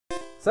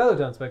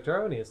Saluton,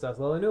 Spectro, ni estas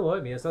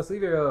Leŭtenanto, mi estas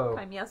Livio.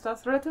 Kaj mi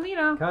estas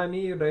Leŭtenanto. Kaj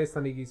mi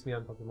resanigis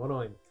mian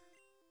Pokemonojn.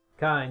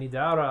 Kaj ni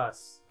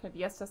daŭras. Kaj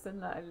vi estas en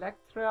la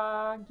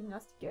elektra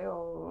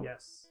gimnastikejo.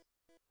 Yes.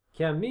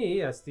 Kiam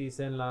mi estis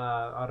en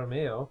la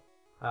armeo,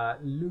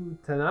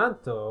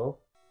 Leŭtenanto,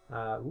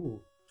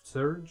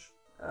 Surge?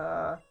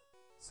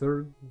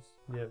 Surge?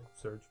 Yeah,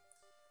 Surge.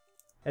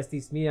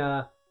 Estis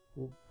mia,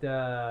 mi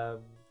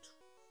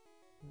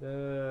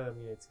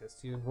ne scias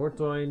tiun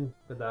vortojn,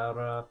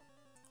 bedaŭra.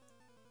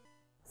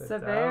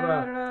 Severa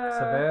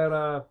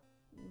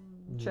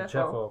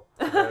Cefo.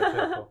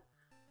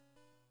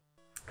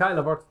 Kaj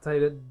la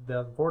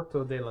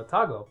vorto de la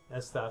tago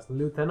estas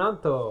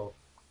Leŭtenanto.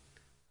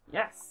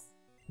 Yes.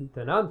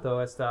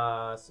 Leŭtenanto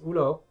estas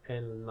ulo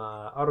en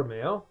la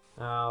armeo.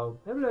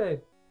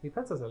 Eble mi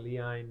pensas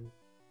aliajn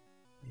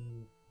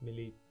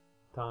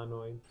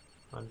militanojn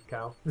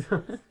ankaŭ.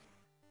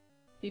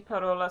 Vi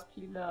parolas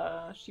pri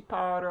la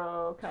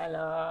ŝiparo kaj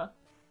la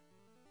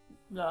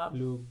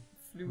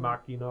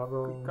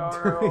Makinaro.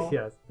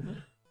 Yes.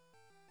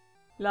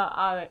 La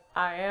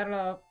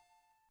aera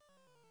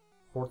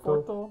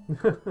Forto.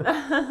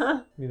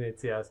 Mi ne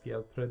scias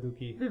kiel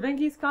traduki. Vi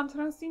venkis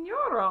kontraŭ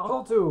sinjoro.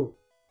 Haltu!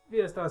 Vi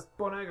estas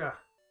bonega.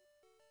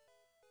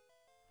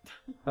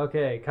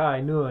 Okay,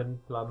 kaj nun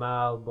la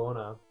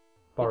malbona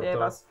parto. Vi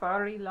devas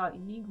fari la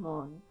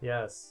enigmon.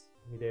 Yes,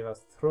 mi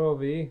devas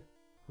trovi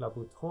la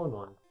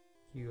butonon,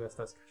 kiu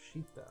estas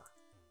kaŝita.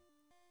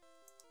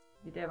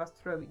 Vi devas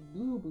trovi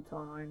 2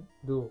 butonojn.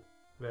 2,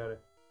 vere.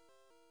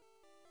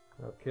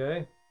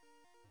 Okay.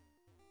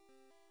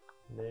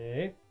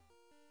 Ne.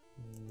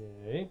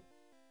 Ne.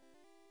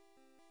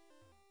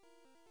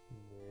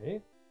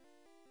 Ne.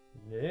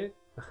 Ne.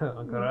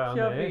 Ancora ne.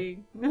 Kiel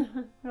vi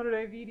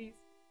revidis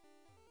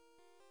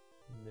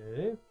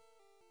Ne.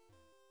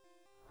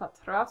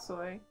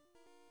 patrasoj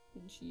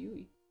en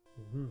ĉiuj.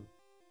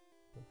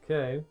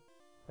 Okay.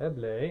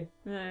 Eble.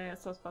 Ne,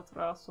 estas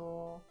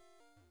patraso.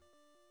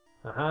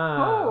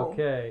 Aha,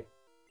 okay.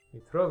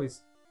 Mi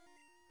trovis,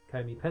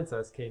 kai mi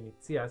pensas, ke mi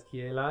scias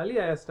kie la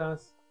alia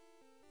estas.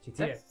 Ĉi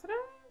tie. Dekstre?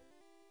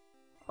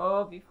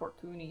 Oh, vi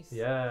fortunis.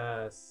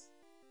 Yes.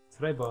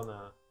 Tre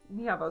bona.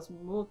 Mi havas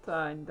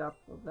multajn da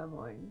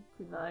problemojn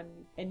kun la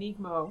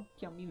enigmo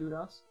kiam mi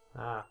ludas.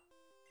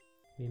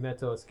 Mi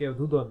metos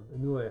geodudon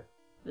unue.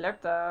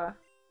 Lerta.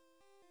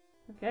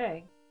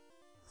 Okay.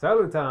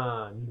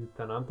 Salutan,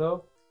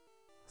 Leŭtenanto.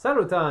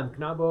 Salutan,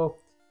 knabo.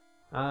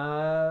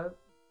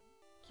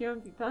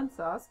 Kion vi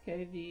pensas ke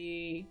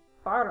vi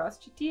faras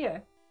ĉi tie?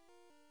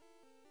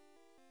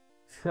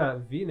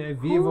 Vi ne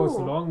vivos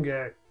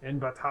longe en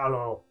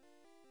batalo.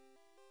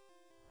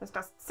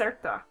 Estas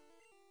certa.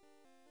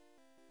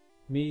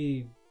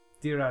 Mi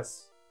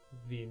diras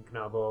vin,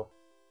 knabo.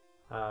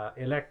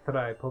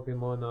 Elektraj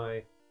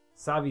Pokemonoj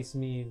savis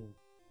min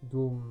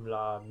dum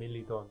la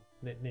militon.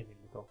 Ne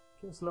milito.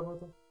 Kies la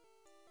vorto?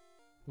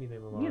 Mi ne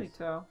memoras.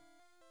 Milito.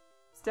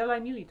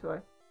 Stelaj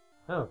militoj.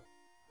 Oh.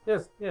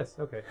 Yes,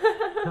 okay.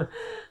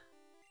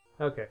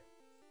 Okay.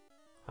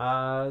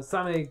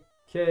 Same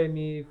ke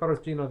mi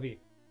faros ĝin al vi.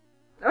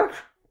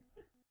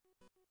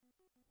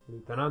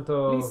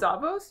 Leŭtenanto. Li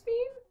savos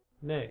vin?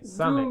 Ne,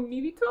 same. Dum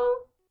milito?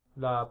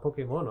 La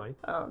Pokemonoj.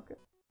 Okay.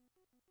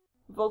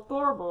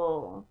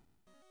 Voltorbo.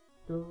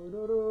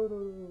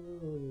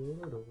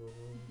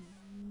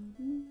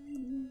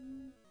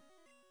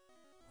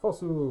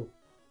 Fosu.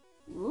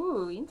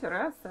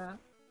 Interesa.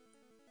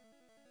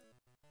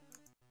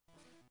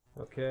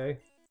 Okay.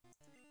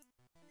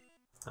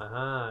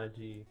 Aha,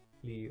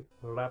 li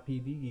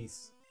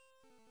rapidigis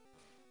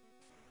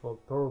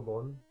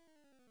Voltorbon.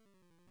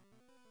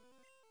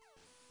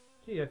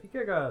 Ĝi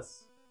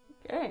efikegas.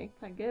 Okay,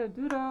 kaj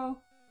Geodudo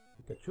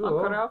Pikachu.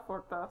 ankoraŭ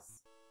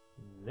fortas.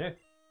 Ne.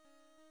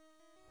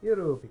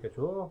 Iru,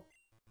 Pikachu.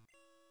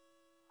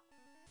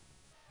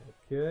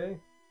 Okay.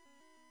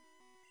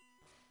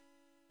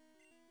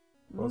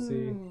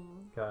 Fosi.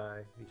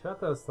 Kaj vi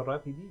ŝatas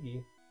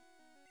rapidigi.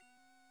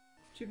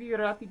 Ĉu vi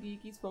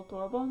rapidigis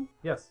Voltorbon?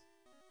 Yes.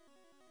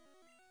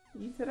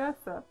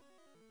 Interesa.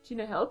 Ĝi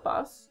ne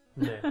helpas.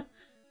 Ne.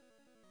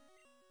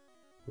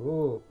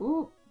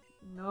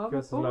 Nova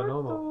Kies la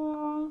nomo?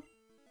 vorto.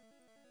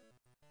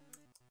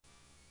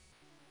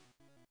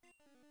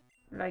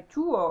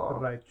 Raichuo.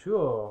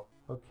 Raichuo.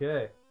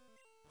 Okay.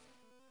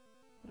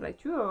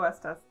 Raichuo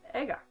estas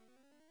ega.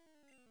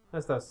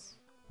 Estas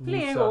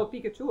Pli ega ol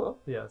Pikachuo.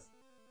 Yes.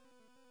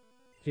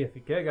 Ĝi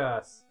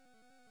efikegas.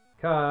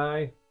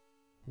 Kaj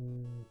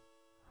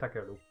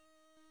Takeru.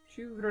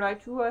 Ĉu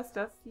Raichuo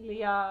estas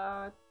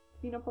lia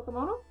fina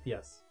Pokemono?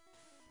 Yes.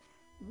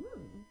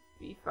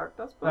 Vi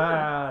fartas bone.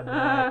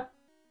 Ne.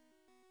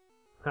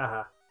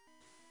 Haha.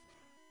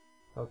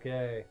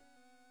 Okay.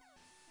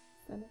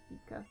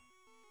 Senefika.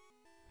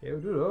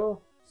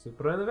 Geodudo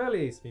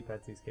supranivelis, mi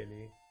pensis ke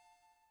li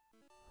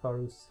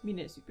farus Mi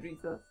ne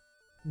surprizas.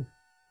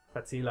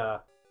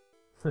 facila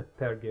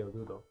per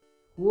Geodudo.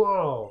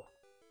 Wow!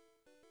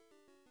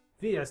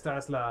 Vi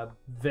estas la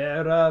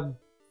vera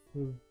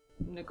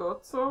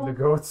Negozio.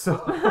 negozio.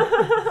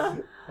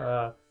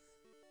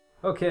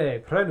 Ok,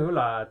 prenu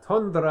la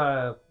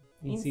tondra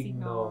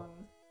insigno.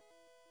 Insignon.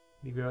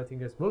 Mi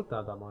atingas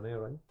multa da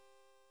moneroj.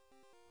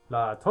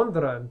 La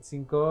tondra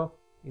insigno.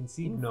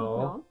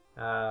 Insigno.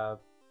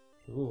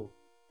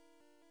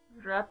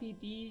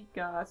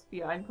 Rapidigas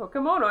viajn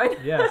Pokemonojn.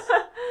 Yes.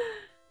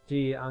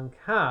 Gi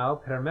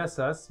ankaŭ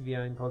permesas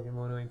viajn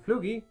Pokemonojn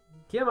flugi.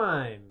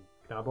 Kiamajn,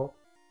 knabo?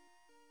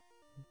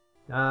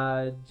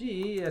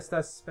 Gi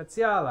estas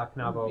speciala,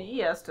 knabo.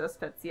 Vi estas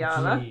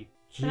speciala.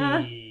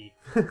 Gi.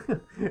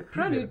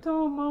 Prenu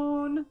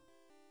tomon.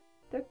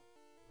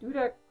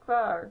 Dudek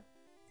kvar.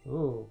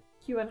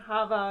 Kiun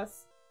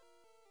havas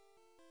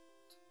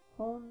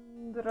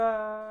tondra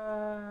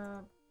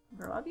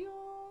radio?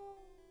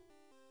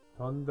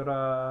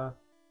 Tondra.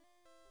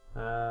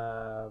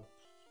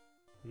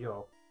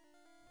 Io.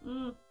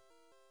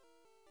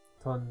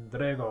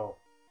 Tondrego.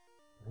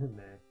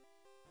 Ne.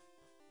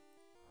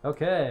 Ok.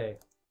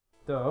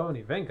 Do,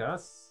 ni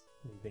venkas.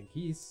 Ni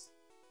venkis.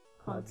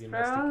 La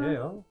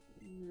gimnastikeo.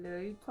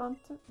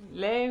 Leŭtenanto.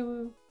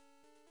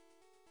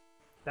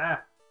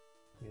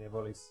 Mi ne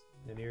volis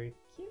eniri.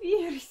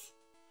 Kiviris.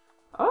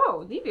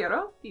 Oh, li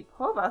vero? Vi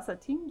povas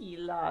atingi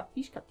la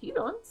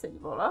fiŝkaptilon, se vi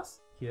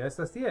volas. Kie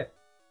estas tie?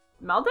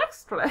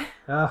 Maldekstre.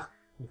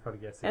 Mi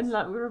forgesis. En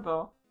la urbo.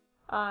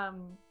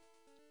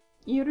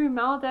 Iru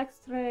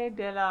maldekstre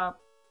de la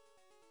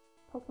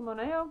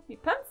Pokemoneo. Mi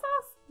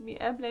pensas, mi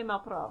eble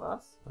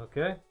malpravas. Ok.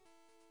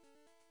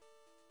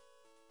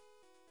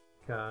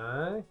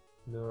 Kai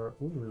nur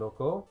unu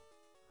loko.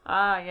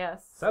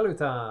 Yes.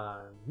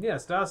 Salutan! Mi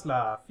estas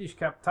la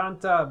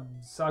fiŝkaptanta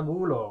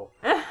sagulo.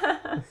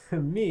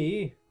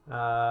 Mi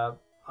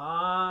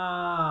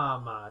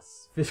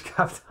amas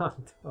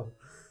fiŝkaptanto.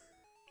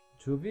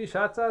 Ĉu vi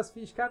ŝatas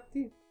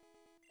fiŝkapti?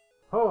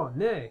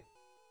 Ne.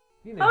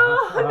 Vi ne.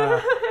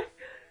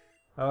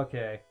 Ok.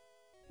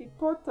 Vi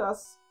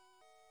portas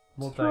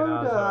Multajn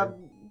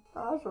aĵojn.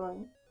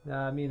 aĵojn.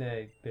 Mi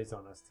ne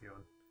bezonas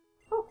tion.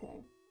 Ok.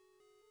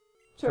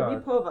 Ĉar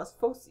vi povas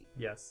fosi.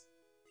 Yes.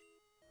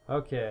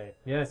 Ok.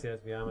 Yes,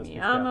 vi amas Mi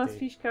fiŝkapti. amas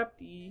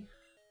fiŝkapti.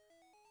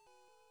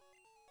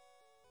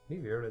 Mi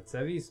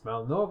ricevis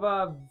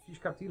malnova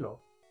fiŝkaptilo.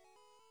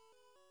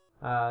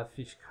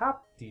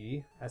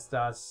 Fiŝkapti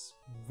estas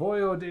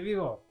vojo de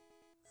vivo.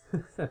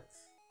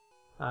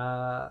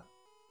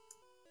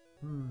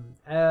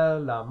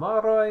 El la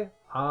maroj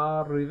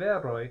al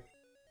riveroj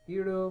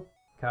iru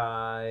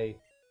kaj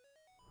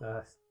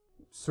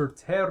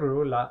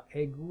surteru la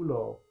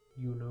egulo,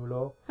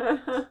 junulo.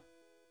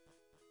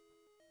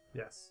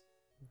 Yes.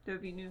 Do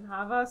vi nun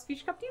havas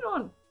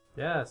fiŝkaptilon.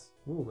 Yes.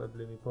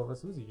 Eble mi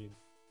povas uzi ĝin.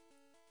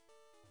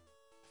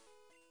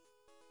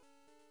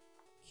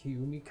 Kiu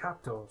mi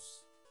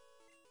kaptos?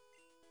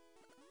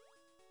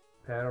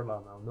 Per la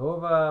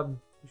malnova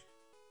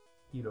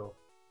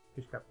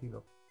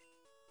fiŝkaptilo.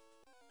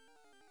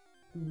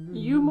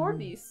 Iu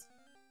mordis.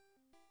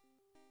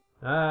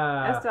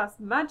 Estas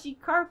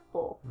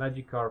Magikarpo.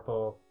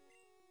 Magikarpo.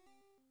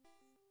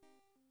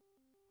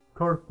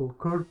 Karpo.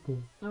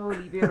 Oh,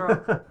 li vero.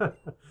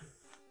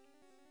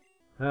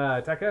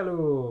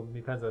 Takelu,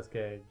 mi pensas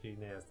ke ĝi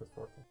ne estas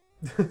forta.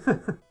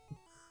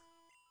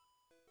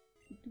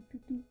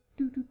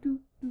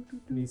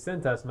 Mi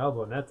sentas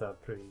malboneta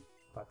pri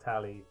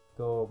batali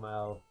do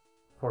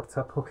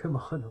malforta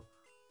Pokemono.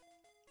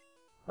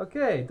 Ok,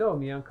 do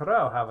mi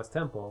ankoraŭ havas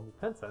tempo. Mi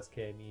pensas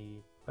ke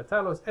mi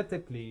batalos ete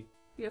pli.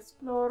 Vi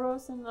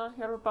esploros en la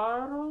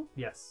herbaro.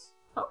 Yes,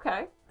 Ok.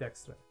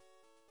 dekstre.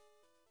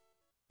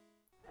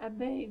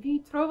 Eble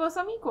vi trovos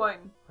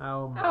amikojn.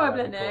 Aŭ Aŭ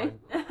eble ne.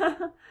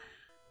 malamikojn.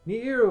 Ni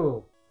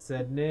iru,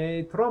 sed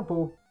ne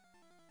trompu.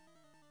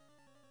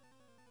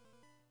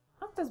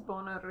 Estas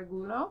bona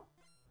regulo.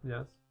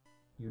 Yes.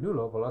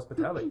 Junulo volas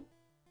batali.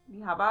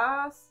 Vi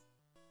havas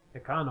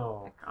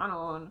Ekano.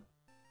 ekanon.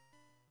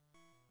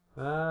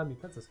 Mi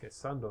pensas ke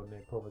Sando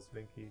ne povas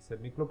venki,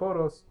 sed mi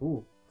klopodos.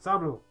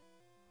 Sablu.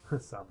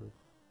 Sablu.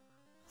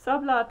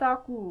 Sabla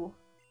ataku.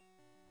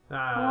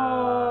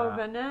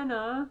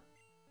 Venena.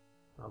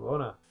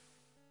 Malbona.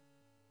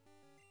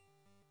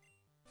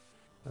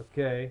 Ok.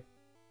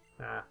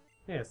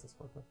 Ne estas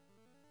forta.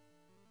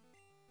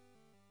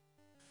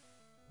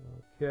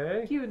 Ok.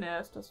 Kiu ne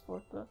estas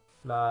forta?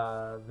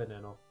 La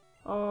veneno.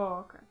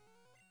 Ok.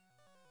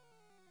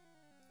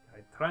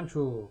 Kaj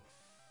tranĉu.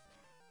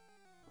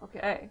 Ok.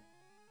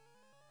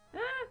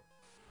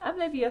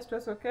 Eble vi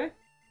estos ok?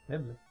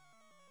 Eble.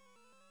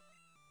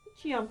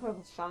 Ĉiam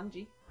povas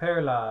ŝanĝi.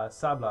 Per la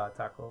sabla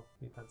atako,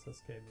 mi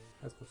pensas ke mi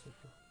estos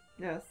ok.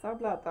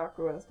 Sabla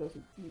atako estas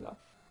utila.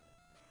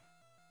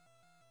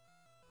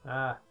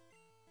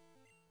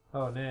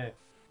 Ne.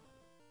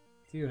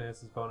 Tiu ne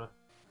estas bona.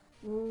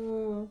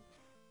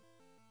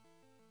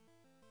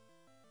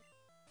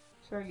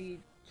 Ĉar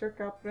li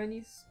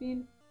ĉirkaŭprenis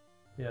vin?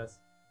 Yes.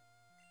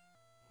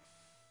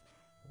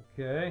 Ok.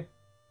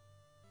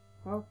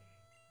 Ok.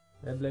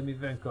 Eble mi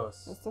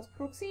venkos. Estas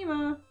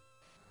proksima.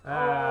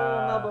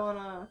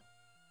 Malbona.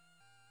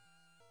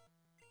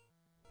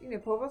 Vi ne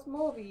povas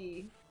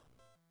movi.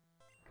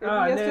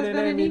 Kaj vi estas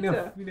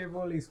venenita. Mi ne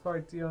volis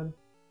fari tion.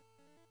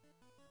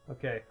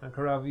 Ok,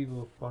 ancora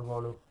vivo,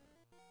 bonvolu.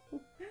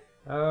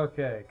 Ok,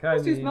 kai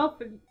Estus mi mal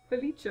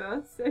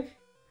felicia se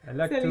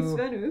electu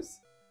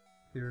Venus.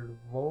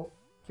 Firvo.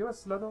 Kio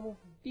estas la nomo?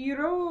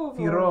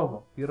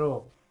 Firovo.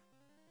 Firovo.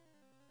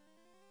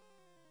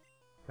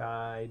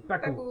 Kai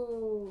Baku.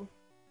 Beku.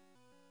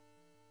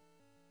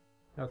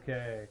 Ok,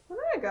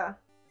 Bonega.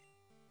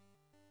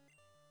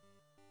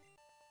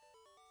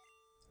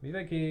 mi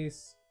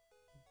vekis.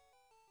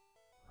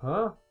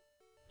 Huh?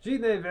 Gi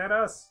ne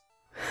veras?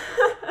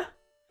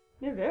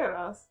 Ne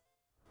veras.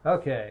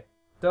 Ok,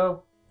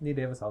 do ni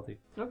devas halti.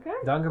 Ok.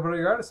 Danke pro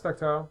rigardo,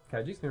 spektaro,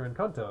 kaj ĝis ni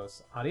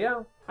renkontos.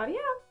 Adiaŭ!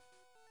 Adiaŭ.